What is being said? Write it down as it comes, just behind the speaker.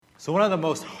So one of the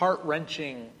most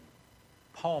heart-wrenching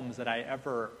poems that I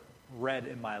ever read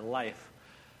in my life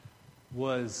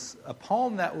was a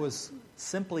poem that was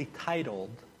simply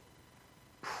titled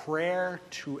Prayer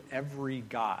to Every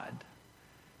God.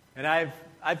 And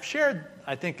I've shared,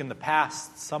 I think in the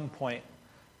past, some point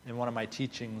in one of my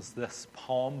teachings, this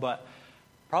poem, but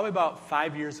probably about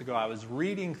 5 years ago, I was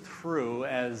reading through,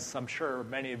 as I'm sure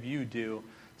many of you do,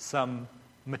 some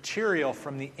material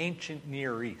from the ancient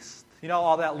Near East. You know,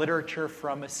 all that literature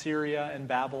from Assyria and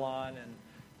Babylon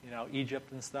and,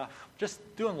 Egypt and stuff. Just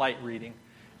doing light reading.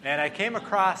 And I came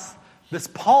across this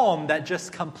poem that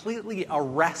just completely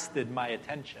arrested my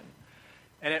attention.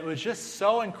 And it was just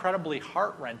so incredibly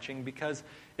heart-wrenching because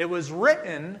it was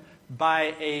written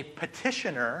by a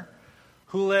petitioner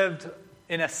who lived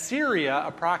in Assyria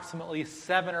approximately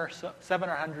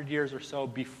 700 years or so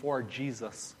before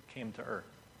Jesus came to earth.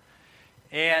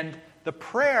 And the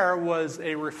prayer was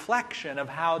a reflection of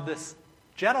how this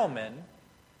gentleman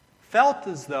felt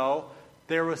as though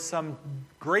there was some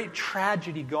great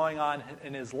tragedy going on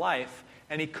in his life,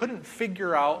 and he couldn't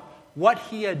figure out what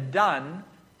he had done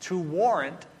to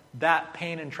warrant that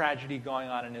pain and tragedy going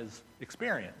on in his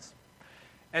experience.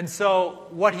 And so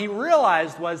what he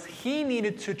realized was he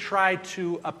needed to try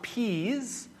to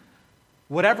appease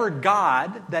whatever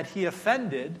God that he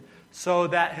offended so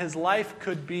that his life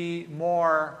could be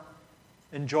more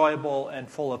enjoyable and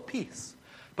full of peace.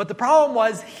 But the problem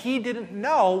was he didn't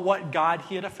know what God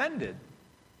he had offended.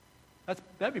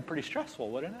 That'd be pretty stressful,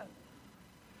 wouldn't it?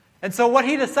 And so what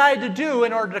he decided to do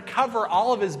in order to cover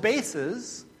all of his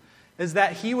bases is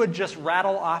that he would just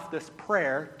rattle off this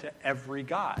prayer to every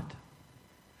God.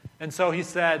 And so he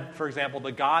said, for example,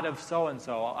 the God of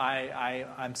so-and-so,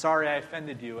 I'm sorry I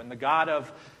offended you, and the God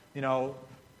of,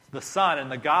 the sun,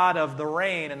 and the God of the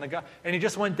rain, and he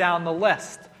just went down the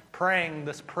list, praying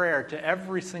this prayer to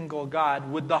every single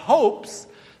God with the hopes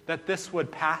that this would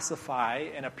pacify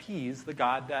and appease the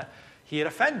God that he had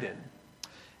offended.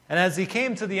 And as he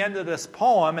came to the end of this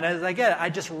poem, and as I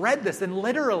just read this, and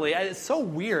literally, it's so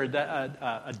weird that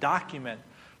a document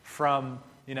from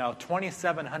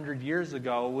 2,700 years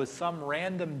ago was some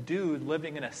random dude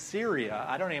living in Assyria.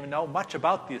 I don't even know much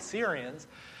about the Assyrians.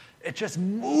 It just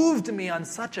moved me on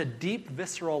such a deep,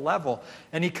 visceral level.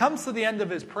 And he comes to the end of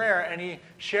his prayer and he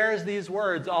shares these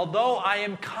words, "Although I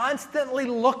am constantly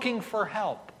looking for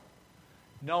help,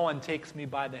 no one takes me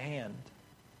by the hand.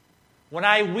 When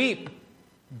I weep,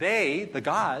 they, the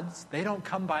gods, they don't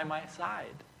come by my side.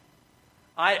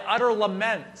 I utter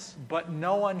laments, but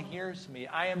no one hears me.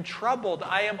 I am troubled.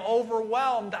 I am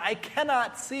overwhelmed. I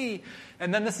cannot see."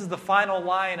 And then this is the final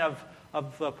line of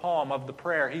the poem, of the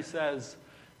prayer. He says,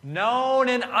 "Known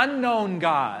and unknown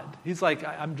God." He's like,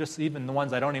 I'm just, even the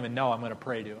ones I don't even know, I'm going to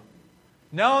pray to.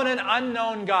 "Known and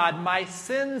unknown God, my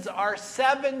sins are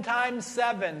 7 times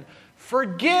 7.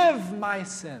 Forgive my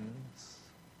sins."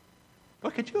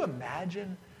 But could you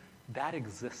imagine that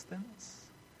existence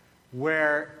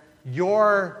where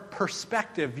your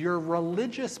perspective, your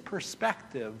religious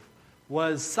perspective,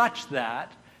 was such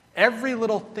that every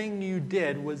little thing you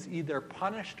did was either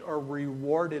punished or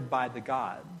rewarded by the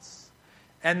gods?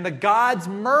 And the God's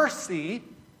mercy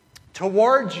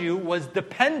towards you was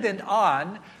dependent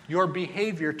on your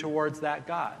behavior towards that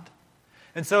God.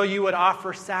 And so you would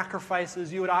offer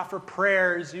sacrifices, you would offer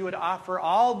prayers, you would offer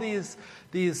all these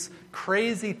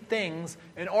crazy things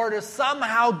in order to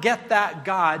somehow get that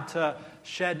God to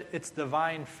shed its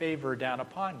divine favor down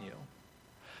upon you.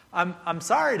 I'm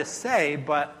sorry to say,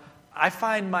 but I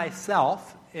find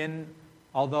myself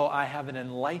although I have an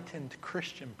enlightened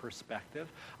Christian perspective,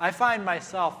 I find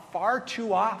myself far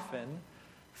too often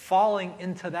falling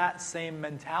into that same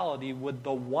mentality with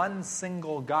the one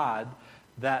single God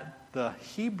that the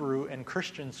Hebrew and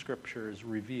Christian scriptures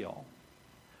reveal.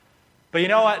 But you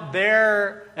know what?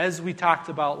 As we talked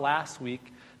about last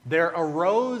week, there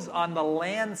arose on the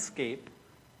landscape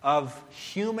of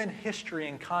human history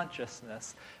and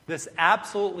consciousness this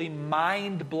absolutely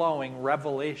mind-blowing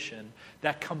revelation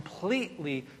that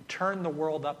completely turned the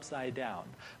world upside down.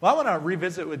 Well, I want to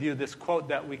revisit with you this quote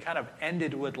that we kind of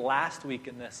ended with last week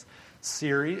in this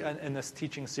series, in this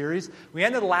teaching series. We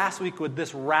ended last week with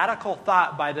this radical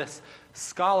thought by this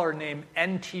scholar named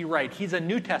N.T. Wright. He's a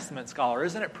New Testament scholar.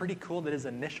 Isn't it pretty cool that his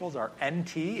initials are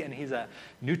N.T. and he's a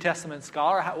New Testament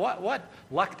scholar? What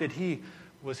luck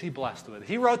was he blessed with?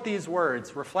 He wrote these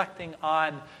words reflecting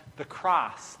on the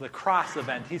cross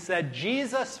event. He said,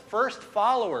 "Jesus' first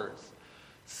followers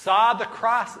saw the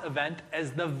cross event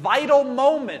as the vital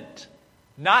moment,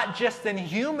 not just in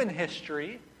human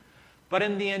history, but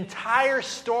in the entire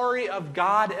story of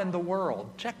God and the world."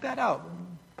 Check that out.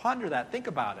 Ponder that. Think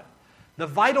about it. the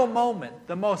vital moment,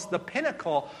 the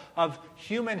pinnacle of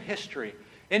human history.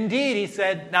 Indeed, he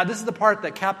said, now this is the part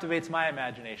that captivates my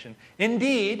imagination.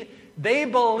 Indeed, they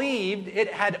believed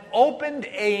it had opened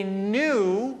a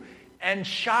new and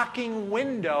shocking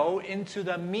window into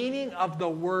the meaning of the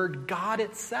word God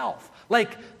itself.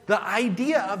 Like the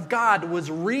idea of God was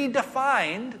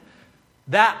redefined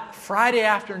that Friday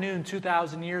afternoon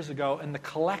 2,000 years ago in the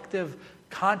collective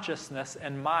consciousness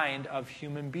and mind of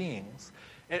human beings.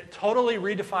 It totally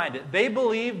redefined it. They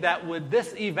believed that with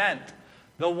this event,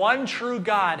 the one true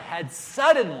God had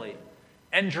suddenly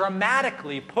and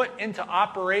dramatically put into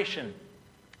operation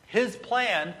his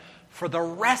plan for the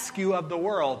rescue of the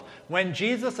world. When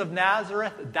Jesus of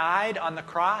Nazareth died on the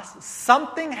cross,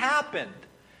 something happened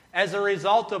as a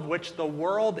result of which the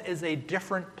world is a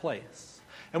different place.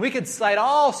 And we could cite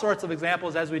all sorts of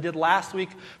examples as we did last week.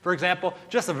 For example,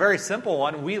 just a very simple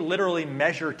one. We literally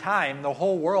measure time. The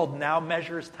whole world now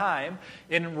measures time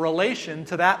in relation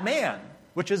to that man,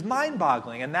 which is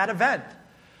mind-boggling in that event. It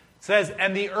says,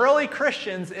 and the early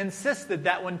Christians insisted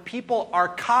that when people are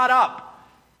caught up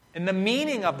in the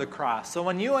meaning of the cross, so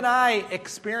when you and I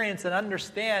experience and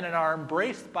understand and are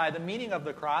embraced by the meaning of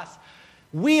the cross,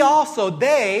 we also,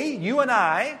 you and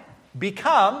I,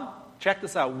 become, check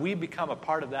this out, we become a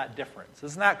part of that difference.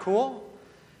 Isn't that cool?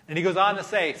 And he goes on to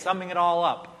say, summing it all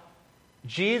up,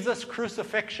 Jesus'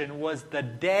 crucifixion was the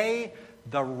day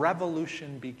the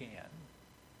revolution began.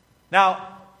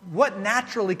 Now, what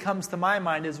naturally comes to my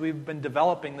mind is we've been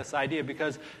developing this idea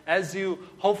because, as you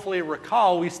hopefully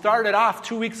recall, we started off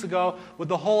 2 weeks ago with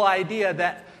the whole idea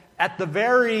that at the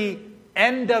very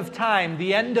end of time,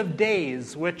 the end of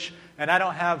days, which, and I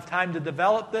don't have time to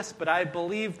develop this, but I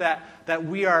believe that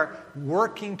we are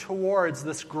working towards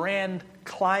this grand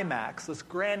climax, this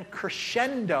grand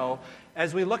crescendo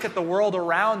as we look at the world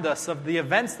around us of the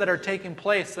events that are taking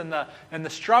place and the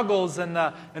struggles and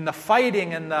the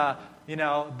fighting and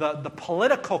the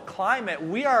political climate.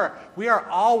 We are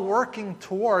all working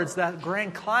towards that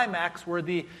grand climax where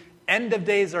the end of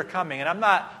days are coming. And I'm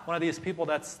not one of these people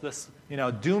that's this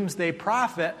doomsday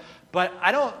prophet, but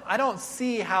I don't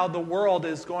see how the world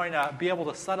is going to be able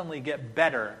to suddenly get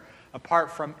better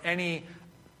apart from any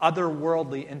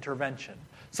otherworldly intervention.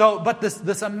 So, but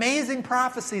this amazing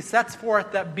prophecy sets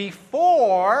forth that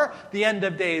before the end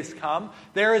of days come,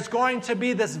 there is going to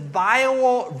be this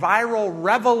viral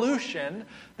revolution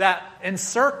that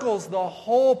encircles the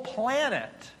whole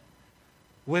planet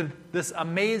with this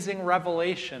amazing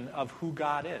revelation of who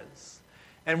God is.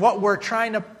 And what we're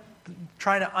trying to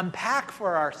unpack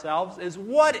for ourselves is,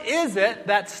 what is it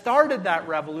that started that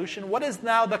revolution? What is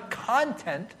now the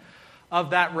content of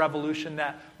that revolution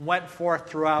that went forth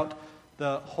throughout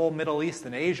the whole Middle East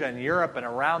and Asia and Europe and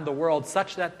around the world,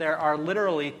 such that there are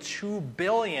literally 2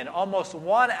 billion, almost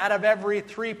 1 out of every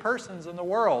 3 persons in the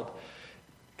world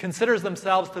considers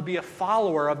themselves to be a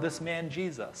follower of this man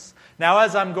Jesus. Now,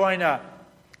 as I'm going to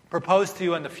propose to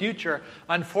you in the future,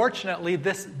 unfortunately,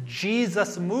 this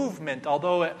Jesus movement,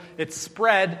 although it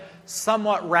spread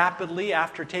somewhat rapidly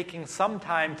after taking some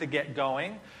time to get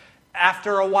going,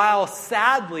 after a while,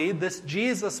 sadly, this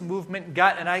Jesus movement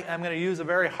got, and I'm going to use a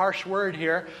very harsh word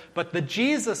here, but the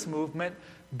Jesus movement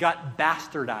got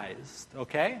bastardized,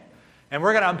 okay? And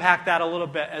we're going to unpack that a little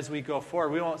bit as we go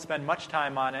forward. We won't spend much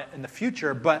time on it in the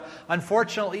future, but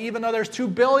unfortunately, even though there's 2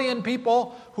 billion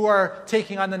people who are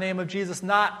taking on the name of Jesus,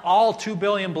 not all 2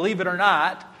 billion, believe it or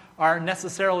not, are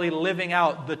necessarily living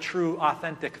out the true,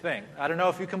 authentic thing. I don't know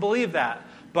if you can believe that,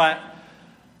 but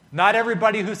not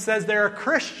everybody who says they're a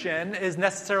Christian is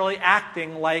necessarily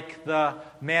acting like the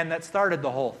man that started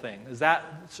the whole thing. Is that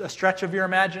a stretch of your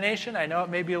imagination? I know it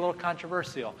may be a little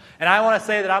controversial. And I want to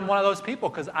say that I'm one of those people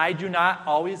because I do not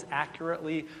always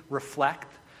accurately reflect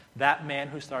that man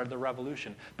who started the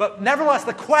revolution. But nevertheless,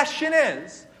 the question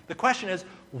is,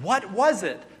 what was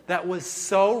it that was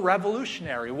so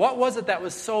revolutionary? What was it that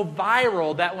was so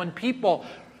viral that when people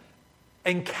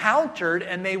encountered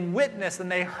and they witnessed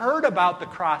and they heard about the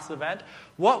cross event,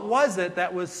 what was it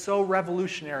that was so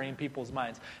revolutionary in people's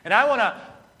minds? And I want to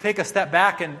take a step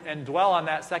back and dwell on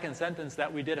that second sentence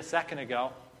that we did a second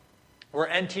ago, where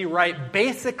N.T. Wright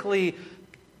basically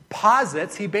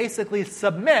posits, he basically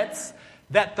submits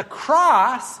that the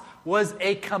cross was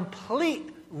a complete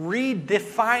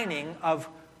redefining of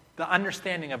the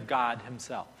understanding of God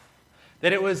himself.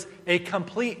 That it was a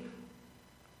complete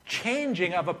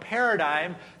changing of a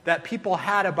paradigm that people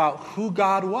had about who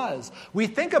God was. We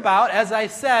think about, as I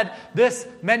said, this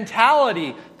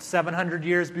mentality 700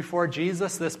 years before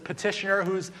Jesus, this petitioner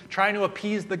who's trying to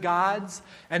appease the gods,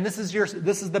 and this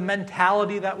is the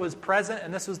mentality that was present,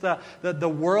 and this was the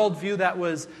worldview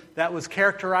that was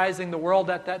characterizing the world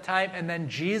at that time, and then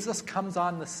Jesus comes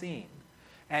on the scene,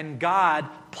 and God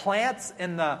plants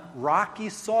in the rocky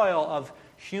soil of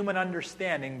human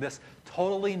understanding this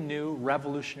totally new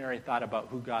revolutionary thought about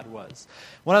who God was.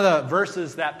 One of the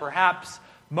verses that perhaps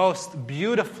most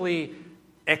beautifully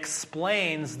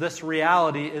explains this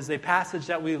reality is a passage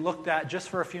that we looked at just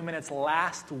for a few minutes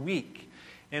last week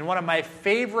in one of my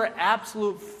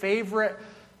absolute favorite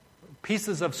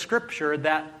pieces of Scripture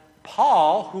that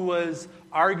Paul, who was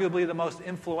arguably the most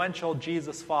influential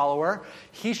Jesus follower,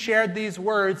 he shared these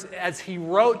words as he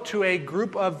wrote to a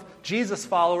group of Jesus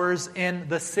followers in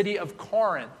the city of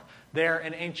Corinth, there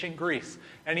in ancient Greece.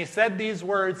 And he said these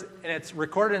words, and it's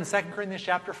recorded in 2 Corinthians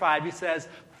chapter 5. He says,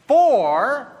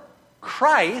 "For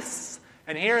Christ,"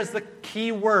 and here's the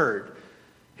key word.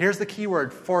 Here's the key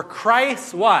word. For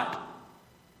Christ's what?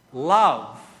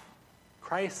 Love.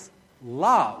 Christ's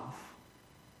love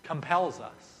compels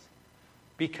us.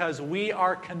 Because we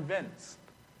are convinced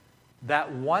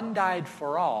that one died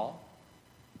for all,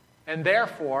 and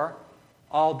therefore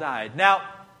all died. Now,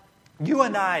 you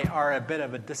and I are a bit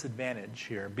of a disadvantage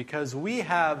here, because we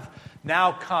have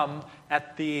now come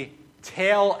at the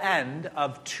tail end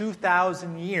of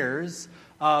 2,000 years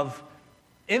of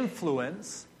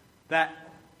influence that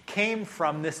came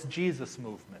from this Jesus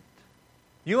movement.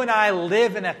 You and I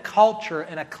live in a culture,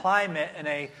 in a climate, in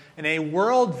a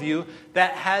worldview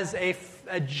that has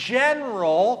a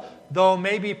general, though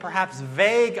maybe perhaps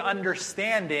vague,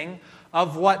 understanding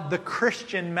of what the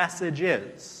Christian message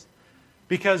is.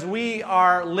 Because we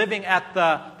are living at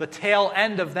the tail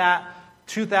end of that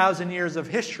 2,000 years of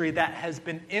history that has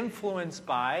been influenced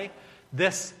by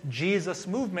this Jesus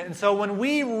movement. And so when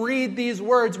we read these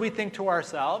words, we think to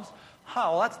ourselves,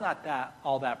 well, that's not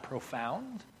all that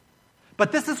profound.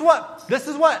 But this is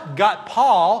what got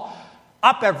Paul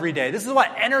up every day. This is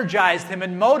what energized him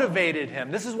and motivated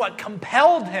him. This is what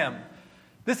compelled him.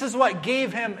 This is what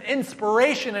gave him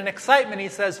inspiration and excitement. He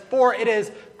says, "For it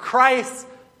is Christ's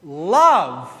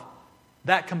love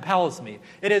that compels me.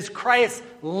 It is Christ's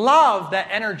love that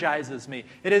energizes me.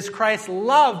 It is Christ's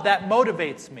love that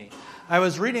motivates me." I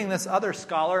was reading this other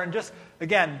scholar, and just,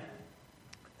 again,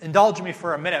 indulge me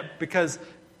for a minute, because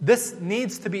this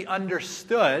needs to be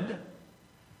understood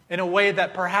in a way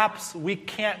that perhaps we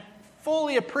can't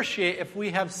fully appreciate if we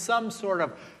have some sort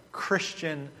of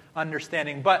Christian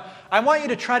understanding. But I want you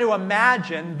to try to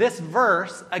imagine this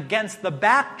verse against the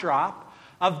backdrop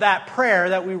of that prayer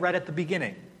that we read at the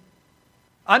beginning.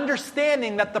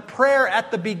 Understanding that the prayer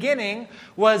at the beginning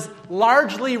was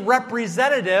largely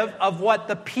representative of what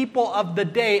the people of the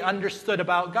day understood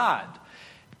about God.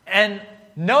 And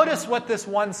notice what this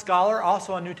one scholar,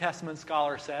 also a New Testament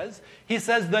scholar, says. He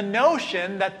says the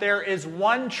notion that there is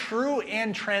one true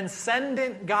and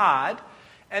transcendent God,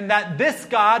 and that this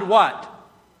God, what?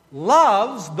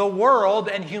 Loves the world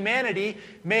and humanity,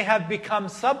 may have become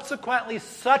subsequently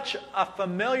such a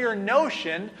familiar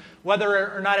notion,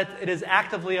 whether or not it is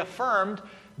actively affirmed,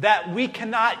 that we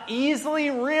cannot easily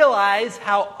realize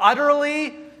how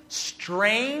utterly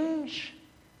strange,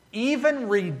 even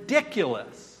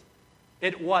ridiculous,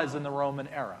 it was in the Roman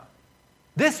era.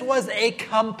 This was a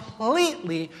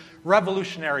completely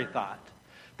revolutionary thought.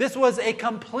 This was a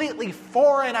completely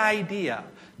foreign idea.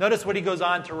 Notice what he goes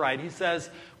on to write. He says,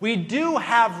 "We do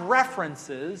have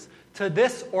references to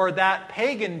this or that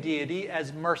pagan deity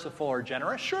as merciful or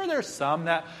generous." Sure, there's some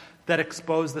that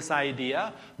expose this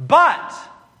idea. But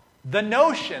the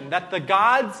notion that the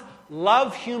gods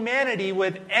love humanity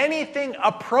with anything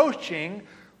approaching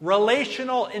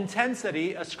relational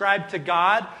intensity ascribed to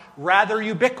God rather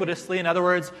ubiquitously. In other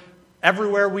words,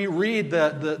 everywhere we read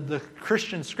the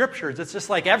Christian scriptures, it's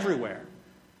just like everywhere.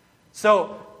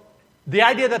 So the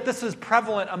idea that this is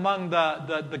prevalent among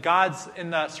the gods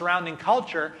in the surrounding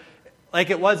culture, like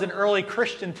it was in early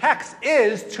Christian texts,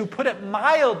 is, to put it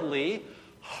mildly,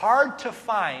 hard to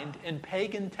find in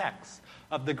pagan texts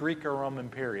of the Greek or Roman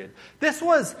period. This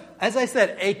was, as I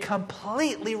said, a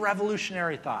completely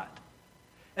revolutionary thought.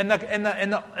 In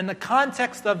the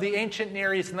context of the ancient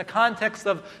Near East, in the context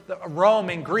of Rome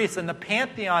and Greece and the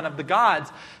pantheon of the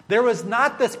gods, there was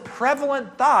not this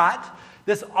prevalent thought,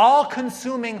 this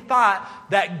all-consuming thought,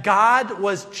 that God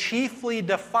was chiefly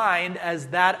defined as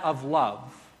that of love.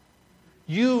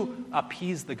 You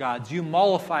appeased the gods. You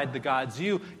mollified the gods.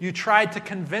 You tried to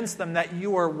convince them that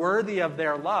you were worthy of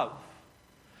their love.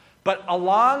 But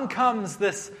along comes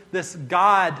this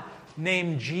God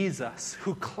named Jesus,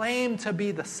 who claimed to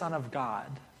be the Son of God.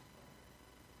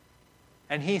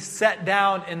 And he set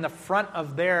down in the front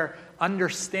of their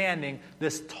understanding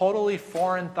this totally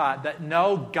foreign thought that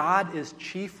no, God is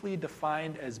chiefly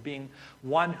defined as being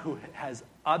one who has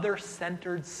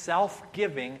other-centered,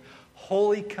 self-giving,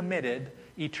 wholly committed,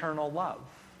 eternal love.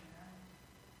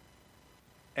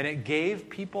 And it gave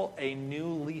people a new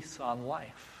lease on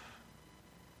life.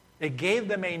 It gave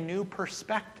them a new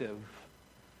perspective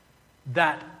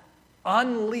that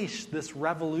unleashed this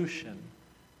revolution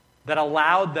that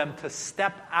allowed them to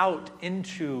step out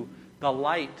into the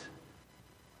light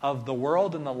of the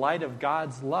world and the light of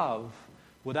God's love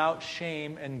without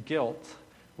shame and guilt,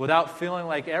 without feeling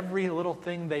like every little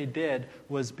thing they did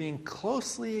was being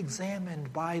closely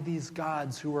examined by these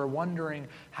gods who were wondering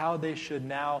how they should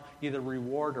now either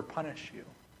reward or punish you.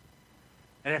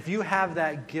 And if you have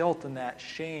that guilt and that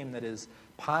shame that is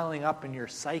piling up in your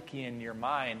psyche and your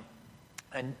mind,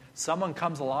 and someone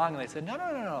comes along and they say,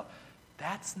 no,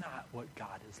 that's not what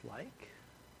God is like.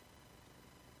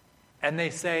 And they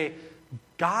say,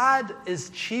 God is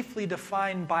chiefly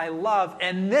defined by love,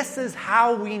 and this is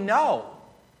how we know.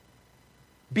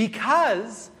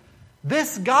 Because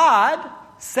this God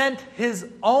sent his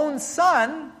own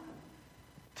Son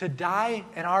to die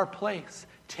in our place,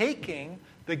 taking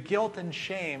the guilt and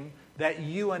shame that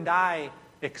you and I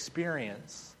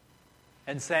experience,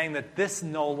 and saying that this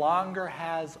no longer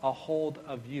has a hold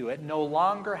of you. It no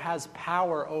longer has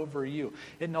power over you.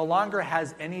 It no longer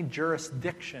has any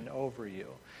jurisdiction over you.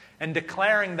 And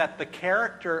declaring that the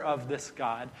character of this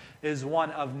God is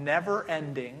one of never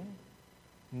ending,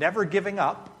 never giving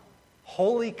up,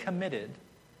 wholly committed,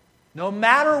 no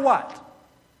matter what.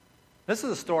 This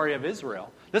is the story of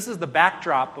Israel. This is the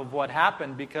backdrop of what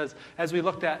happened, because as we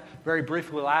looked at very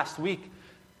briefly last week,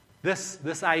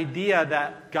 this idea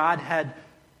that God had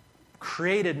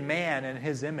created man in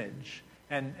his image,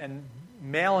 and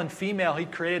male and female, he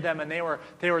created them, and they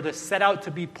were to set out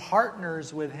to be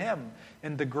partners with him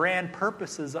in the grand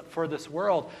purposes for this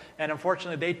world. And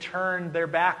unfortunately, they turned their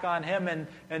back on him,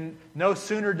 and no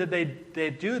sooner did they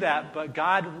do that, but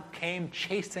God came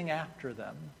chasing after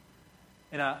them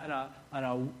in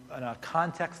a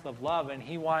context of love, and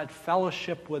he wanted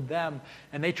fellowship with them.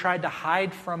 And they tried to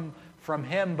hide from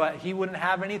him, but he wouldn't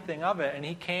have anything of it. And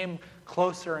he came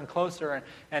closer and closer,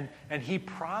 and he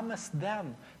promised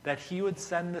them that he would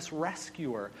send this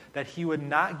rescuer, that he would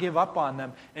not give up on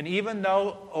them. And even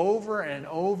though over and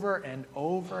over and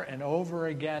over and over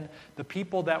again, the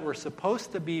people that were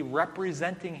supposed to be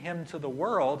representing him to the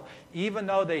world, even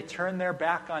though they turned their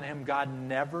back on him, God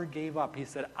never gave up. He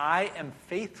said, I am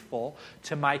faithful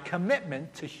to my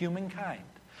commitment to humankind.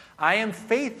 I am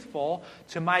faithful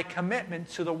to my commitment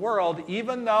to the world,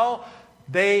 even though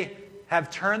they have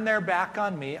turned their back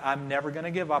on me. I'm never going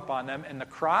to give up on them. And the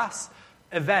cross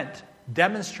event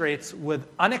demonstrates with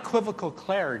unequivocal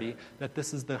clarity that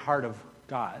this is the heart of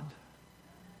God.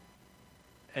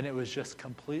 And it was just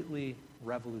completely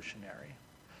revolutionary.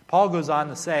 Paul goes on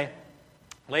to say,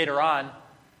 later on,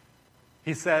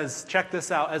 he says, check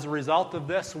this out, as a result of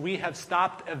this, we have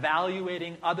stopped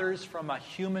evaluating others from a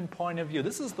human point of view.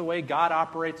 This is the way God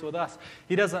operates with us.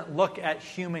 He doesn't look at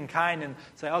humankind and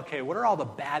say, okay, what are all the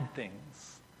bad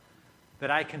things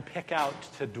that I can pick out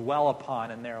to dwell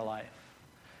upon in their life?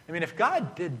 I mean, if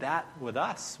God did that with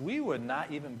us, we would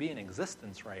not even be in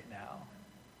existence right now.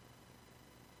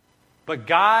 But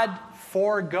God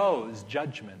forgoes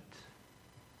judgment.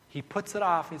 He puts it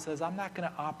off. He says, I'm not going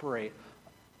to operate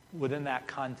within that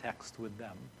context with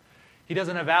them. He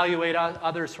doesn't evaluate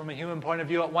others from a human point of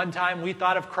view. At one time, we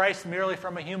thought of Christ merely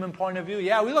from a human point of view.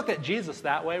 Yeah, we look at Jesus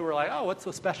that way. We're like, oh, what's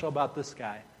so special about this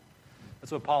guy?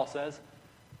 That's what Paul says.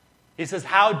 He says,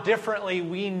 how differently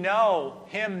we know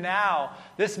him now.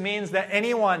 This means that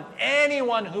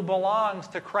anyone who belongs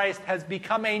to Christ has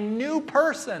become a new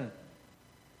person.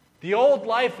 The old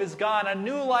life is gone. A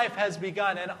new life has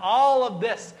begun. And all of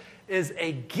this is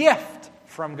a gift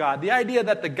from God. The idea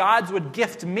that the gods would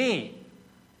gift me,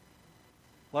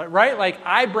 right? Like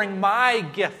I bring my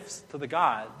gifts to the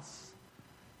gods.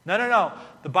 No.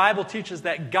 The Bible teaches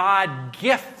that God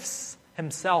gifts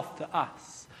himself to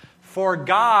us. For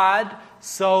God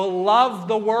so loved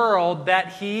the world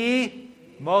that he,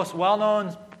 most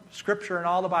well-known scripture in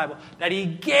all the Bible, that he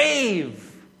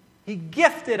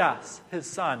gifted us his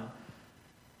Son.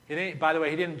 By the way,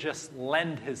 he didn't just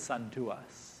lend his Son to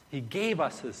us. He gave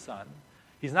us his Son.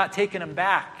 He's not taking him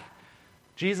back.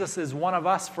 Jesus is one of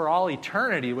us for all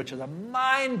eternity, which is a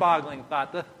mind-boggling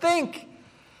thought. To think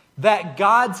that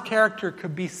God's character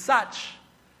could be such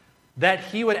that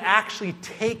he would actually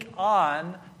take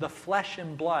on the flesh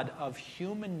and blood of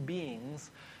human beings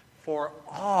for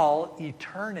all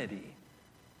eternity.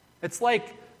 It's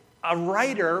like a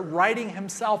writer writing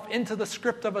himself into the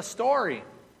script of a story.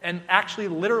 And actually,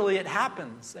 literally, it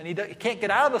happens. And he can't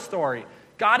get out of the story.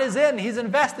 God is in. He's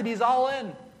invested. He's all in.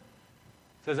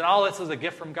 It says, and all this is a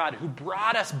gift from God who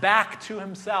brought us back to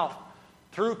himself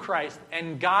through Christ.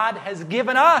 And God has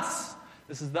given us.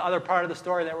 This is the other part of the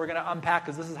story that we're going to unpack,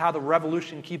 because this is how the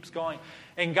revolution keeps going.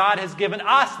 And God has given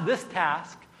us this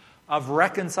task of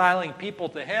reconciling people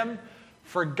to him.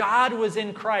 For God was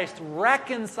in Christ,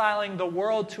 reconciling the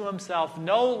world to himself,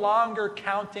 no longer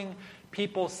counting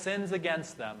people's sins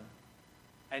against them.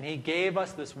 And he gave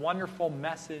us this wonderful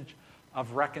message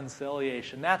of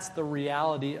reconciliation. That's the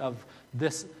reality of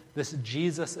this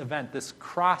Jesus event, this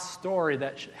cross story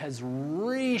that has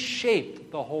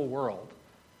reshaped the whole world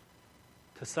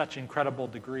to such incredible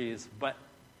degrees, but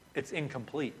it's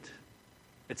incomplete.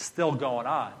 It's still going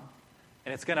on.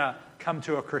 And it's going to come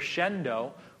to a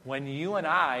crescendo when you and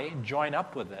I join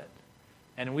up with it.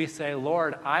 And we say,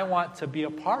 Lord, I want to be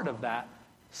a part of that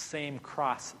same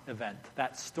cross event,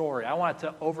 that story. I want it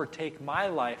to overtake my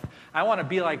life. I want to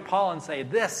be like Paul and say,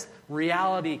 this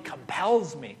reality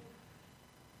compels me.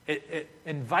 It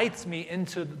invites me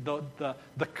into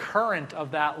the current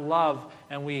of that love,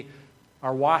 and we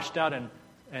are washed out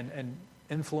and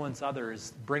influence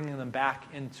others, bringing them back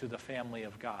into the family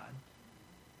of God.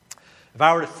 If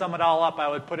I were to sum it all up, I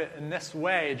would put it in this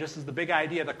way, just as the big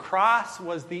idea. The cross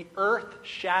was the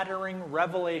earth-shattering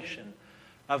revelation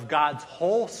of God's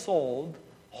whole-souled,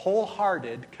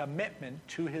 wholehearted commitment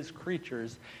to his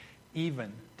creatures,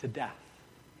 even to death.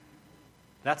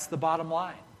 That's the bottom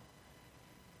line.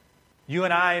 You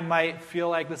and I might feel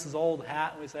like this is old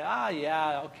hat, and we say,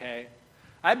 yeah, okay.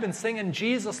 I've been singing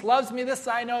Jesus Loves Me, this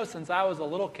I know, since I was a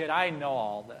little kid. I know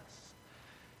all this.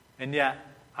 And yet,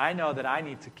 I know that I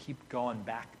need to keep going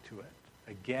back to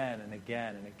it again and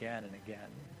again and again and again.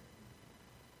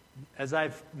 As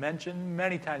I've mentioned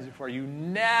many times before, you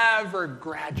never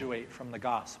graduate from the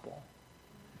gospel.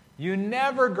 You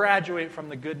never graduate from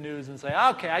the good news and say,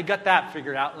 okay, I got that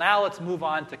figured out. Now let's move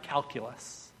on to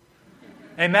calculus.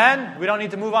 Amen? We don't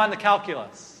need to move on to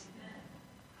calculus.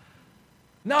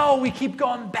 No, we keep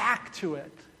going back to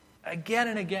it again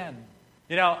and again.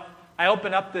 You know, I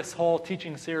opened up this whole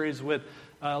teaching series with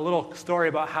a little story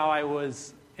about how I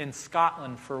was in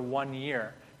Scotland for 1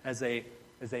 year as a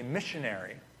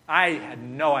missionary. I had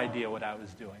no idea what I was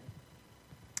doing.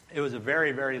 It was a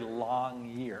very, very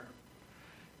long year.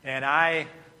 And I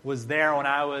was there when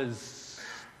I was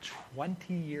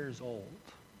 20 years old,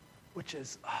 which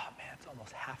is, it's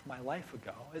almost half my life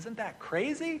ago. Isn't that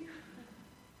crazy?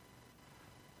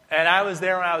 And I was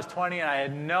there when I was 20, and I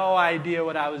had no idea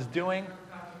what I was doing.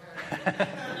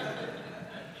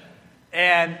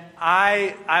 And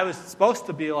I was supposed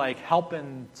to be like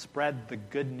helping spread the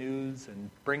good news and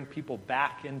bring people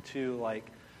back into like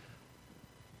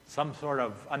some sort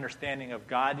of understanding of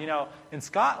God. You know, in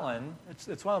Scotland,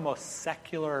 it's one of the most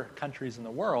secular countries in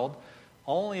the world.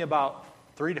 Only about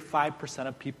 3 to 5%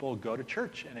 of people go to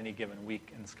church in any given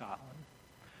week in Scotland.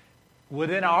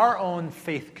 Within our own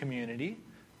faith community,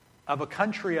 of a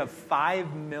country of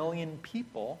 5 million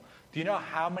people, do you know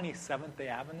how many Seventh-day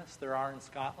Adventists there are in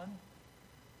Scotland?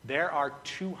 There are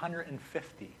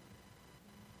 250.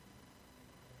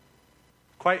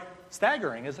 Quite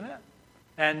staggering, isn't it?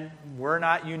 And we're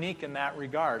not unique in that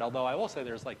regard, although I will say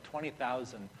there's like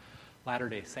 20,000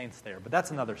 Latter-day Saints there, but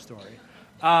that's another story.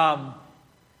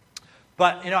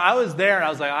 But, you know, I was there and I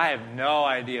was like, I have no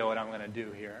idea what I'm going to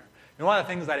do here. And one of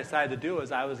the things I decided to do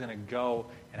was I was going to go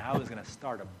and I was going to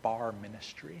start a bar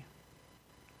ministry.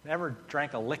 Never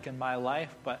drank a lick in my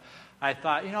life, but I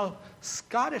thought, you know,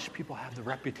 Scottish people have the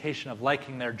reputation of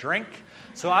liking their drink,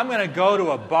 so I'm going to go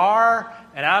to a bar,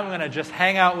 and I'm going to just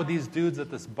hang out with these dudes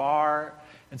at this bar.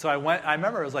 And so I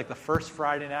remember it was like the first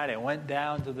Friday night, I went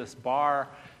down to this bar,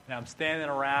 and I'm standing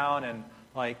around, and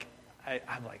like,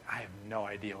 I'm like, I have no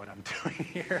idea what I'm doing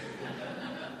here.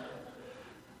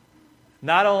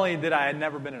 Not only did I had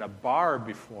never been in a bar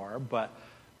before, but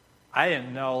I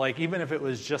didn't know, like, even if it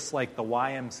was just like the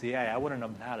YMCA, I wouldn't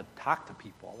know how to talk to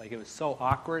people. Like, it was so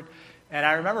awkward. And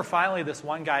I remember finally this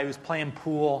one guy who was playing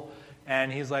pool,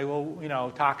 and he's like, well, you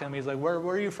know, talking to me. He's like, where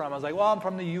are you from? I was like, well, I'm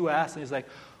from the U.S. And he's like,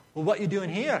 well, what you doing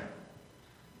here?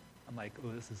 I'm like,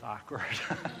 oh, this is awkward.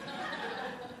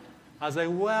 I was like,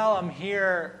 well, I'm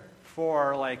here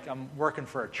for, like, I'm working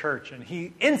for a church. And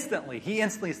he instantly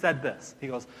said this. He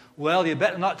goes, well, you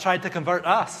better not try to convert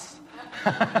us.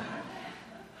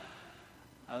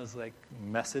 I was like,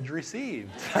 message received.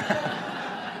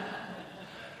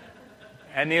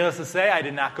 And needless to say, I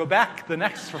did not go back the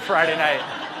next Friday night.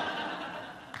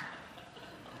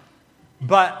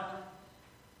 But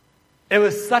it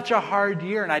was such a hard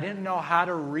year, and I didn't know how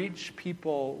to reach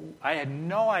people. I had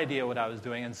no idea what I was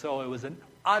doing, and so it was an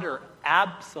utter,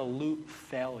 absolute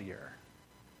failure.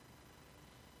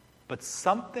 But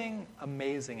something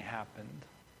amazing happened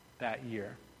that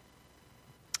year.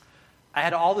 I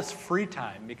had all this free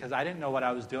time because I didn't know what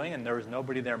I was doing, and there was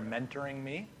nobody there mentoring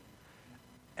me.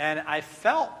 And I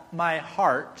felt my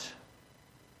heart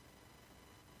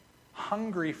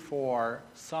hungry for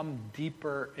some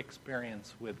deeper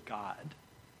experience with God.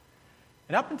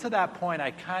 And up until that point,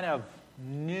 I kind of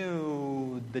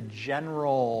knew the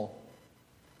general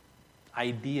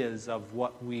ideas of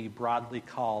what we broadly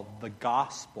call the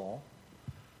gospel,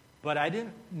 but I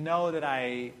didn't know that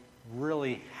I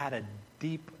really had a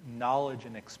deep knowledge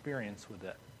and experience with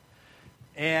it.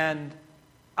 And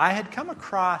I had come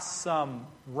across some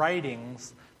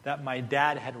writings that my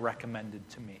dad had recommended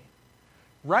to me.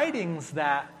 Writings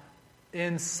that,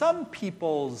 in some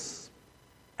people's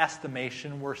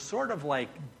estimation, were sort of like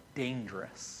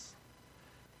dangerous.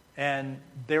 And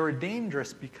they were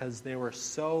dangerous because they were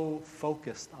so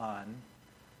focused on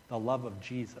the love of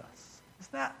Jesus.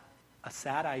 Isn't that a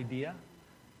sad idea?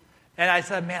 And I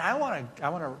said, man, I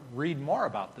want to read more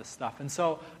about this stuff. And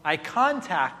so I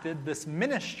contacted this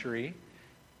ministry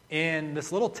in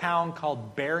this little town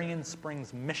called Berrien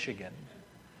Springs, Michigan.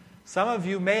 Some of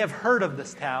you may have heard of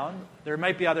this town. There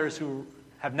might be others who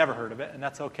have never heard of it, and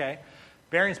that's okay.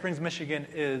 Berrien Springs, Michigan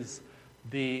is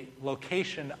the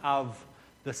location of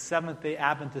the Seventh-day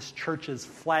Adventist Church's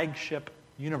flagship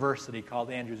university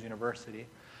called Andrews University.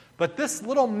 But this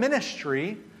little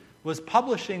ministry was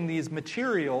publishing these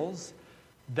materials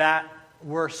that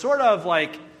were sort of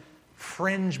like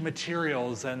fringe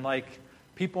materials, and like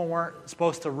people weren't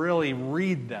supposed to really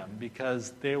read them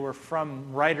because they were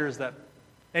from writers that...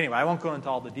 Anyway, I won't go into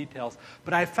all the details,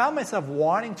 but I found myself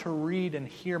wanting to read and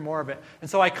hear more of it. And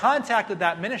so I contacted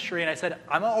that ministry, and I said,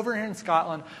 I'm over here in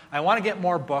Scotland. I want to get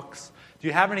more books. Do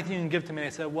you have anything you can give to me?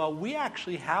 And they said, well, we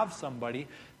actually have somebody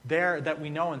there that we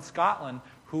know in Scotland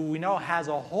who we know has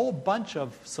a whole bunch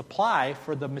of supply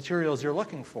for the materials you're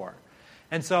looking for.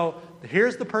 And so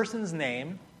here's the person's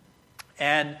name,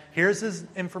 and here's his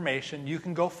information. You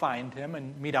can go find him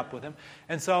and meet up with him.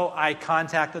 And so I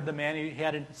contacted the man. He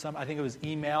had some, I think it was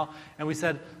email. And we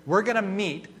said, we're going to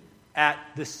meet at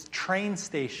this train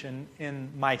station in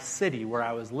my city where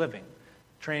I was living.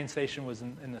 The train station was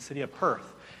in the city of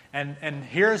Perth. And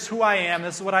here's who I am.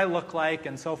 This is what I look like,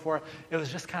 and so forth. It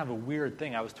was just kind of a weird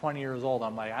thing. I was 20 years old.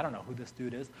 I'm like, I don't know who this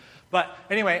dude is. But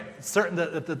anyway, certain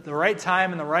at the right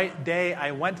time and the right day,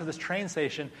 I went to this train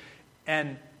station,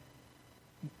 and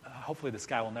hopefully this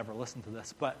guy will never listen to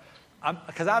this, but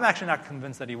because I'm actually not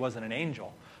convinced that he wasn't an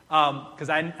angel, because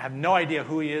I have no idea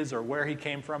who he is or where he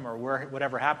came from or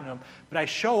whatever happened to him. But I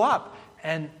show up,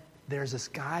 and there's this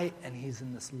guy, and he's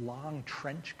in this long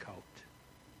trench coat.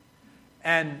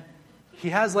 And he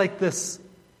has like this...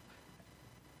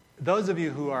 Those of you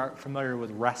who are familiar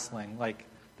with wrestling, like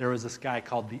there was this guy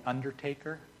called The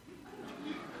Undertaker.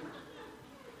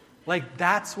 Like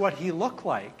that's what he looked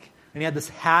like. And he had this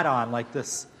hat on like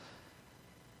this.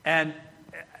 And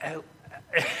it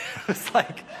was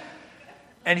like...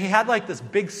 And he had like this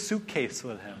big suitcase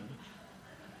with him.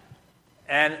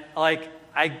 And like,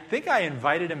 I think I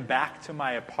invited him back to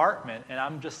my apartment, and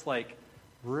I'm just like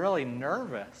really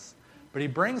nervous. But he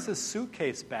brings his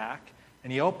suitcase back,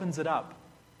 and he opens it up,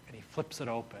 and he flips it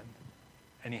open,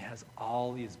 and he has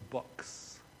all these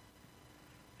books.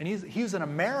 And he was an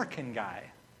American guy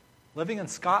living in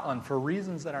Scotland for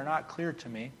reasons that are not clear to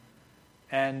me.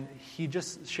 And he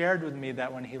just shared with me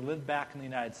that when he lived back in the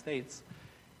United States,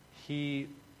 he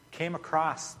came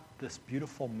across this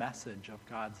beautiful message of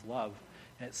God's love,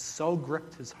 and it so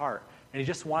gripped his heart. And he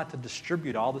just wanted to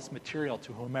distribute all this material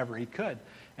to whomever he could.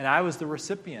 And I was the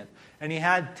recipient. And he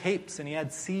had tapes and he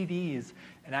had CDs.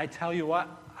 And I tell you what,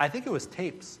 I think it was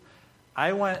tapes.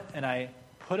 I went and I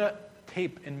put a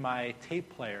tape in my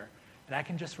tape player. And I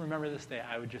can just remember this day.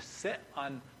 I would just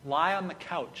lie on the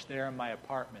couch there in my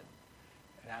apartment.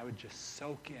 And I would just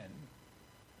soak in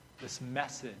this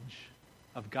message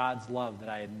of God's love that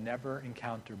I had never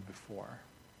encountered before.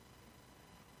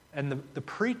 And the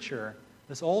preacher,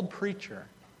 this old preacher,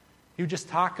 he would just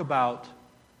talk about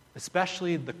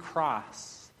especially the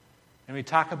cross. And we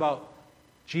talk about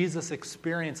Jesus'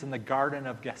 experience in the Garden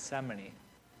of Gethsemane.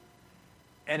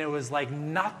 And it was like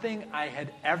nothing I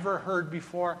had ever heard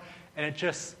before. And it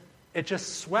just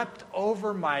swept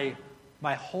over my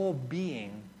whole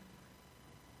being.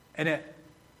 And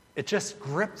it just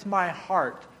gripped my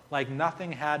heart like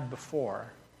nothing had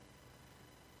before.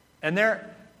 And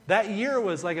that year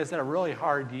was, like I said, a really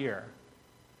hard year.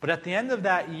 But at the end of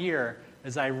that year,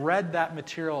 as I read that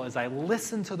material, as I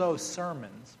listened to those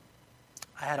sermons,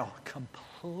 I had a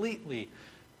completely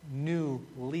new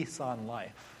lease on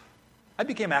life. I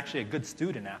became actually a good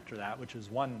student after that, which is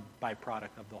one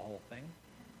byproduct of the whole thing.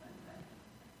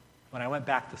 When I went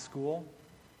back to school.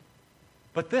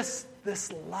 But this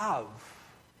love,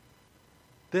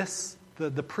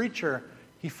 the preacher,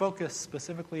 he focused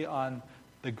specifically on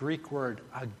the Greek word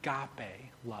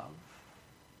agape love.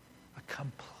 A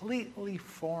completely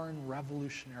foreign,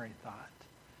 revolutionary thought.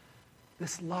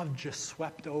 This love just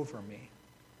swept over me.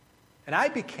 And I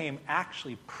became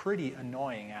actually pretty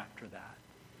annoying after that.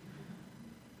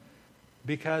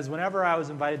 Because whenever I was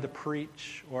invited to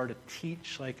preach or to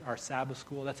teach, like our Sabbath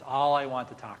school, that's all I want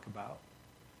to talk about.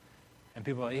 And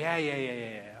people are like,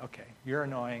 yeah, okay, you're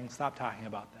annoying, stop talking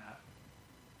about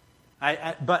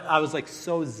that. But I was like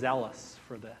so zealous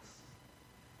for this.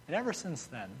 And ever since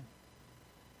then,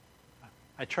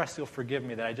 I trust you'll forgive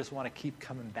me that I just want to keep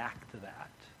coming back to that.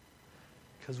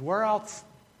 Because where else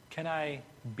can I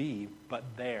be but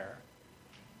there,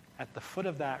 at the foot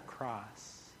of that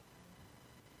cross?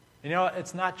 You know,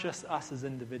 it's not just us as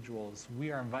individuals.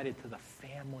 We are invited to the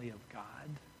family of God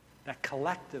that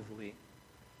collectively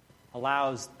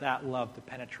allows that love to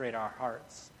penetrate our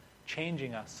hearts,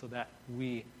 changing us so that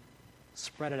we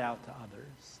spread it out to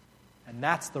others. And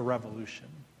that's the revolution.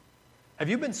 Have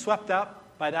you been swept up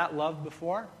by that love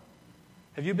before?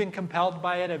 Have you been compelled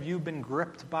by it? Have you been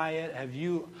gripped by it? Have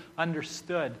you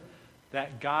understood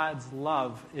that God's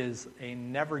love is a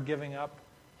never giving up,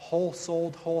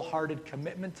 whole-souled, wholehearted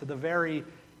commitment to the very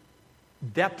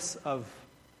depths of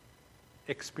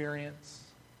experience?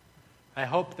 I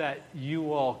hope that you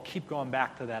will keep going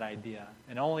back to that idea.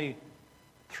 And only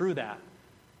through that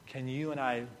can you and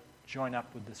I join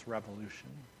up with this revolution.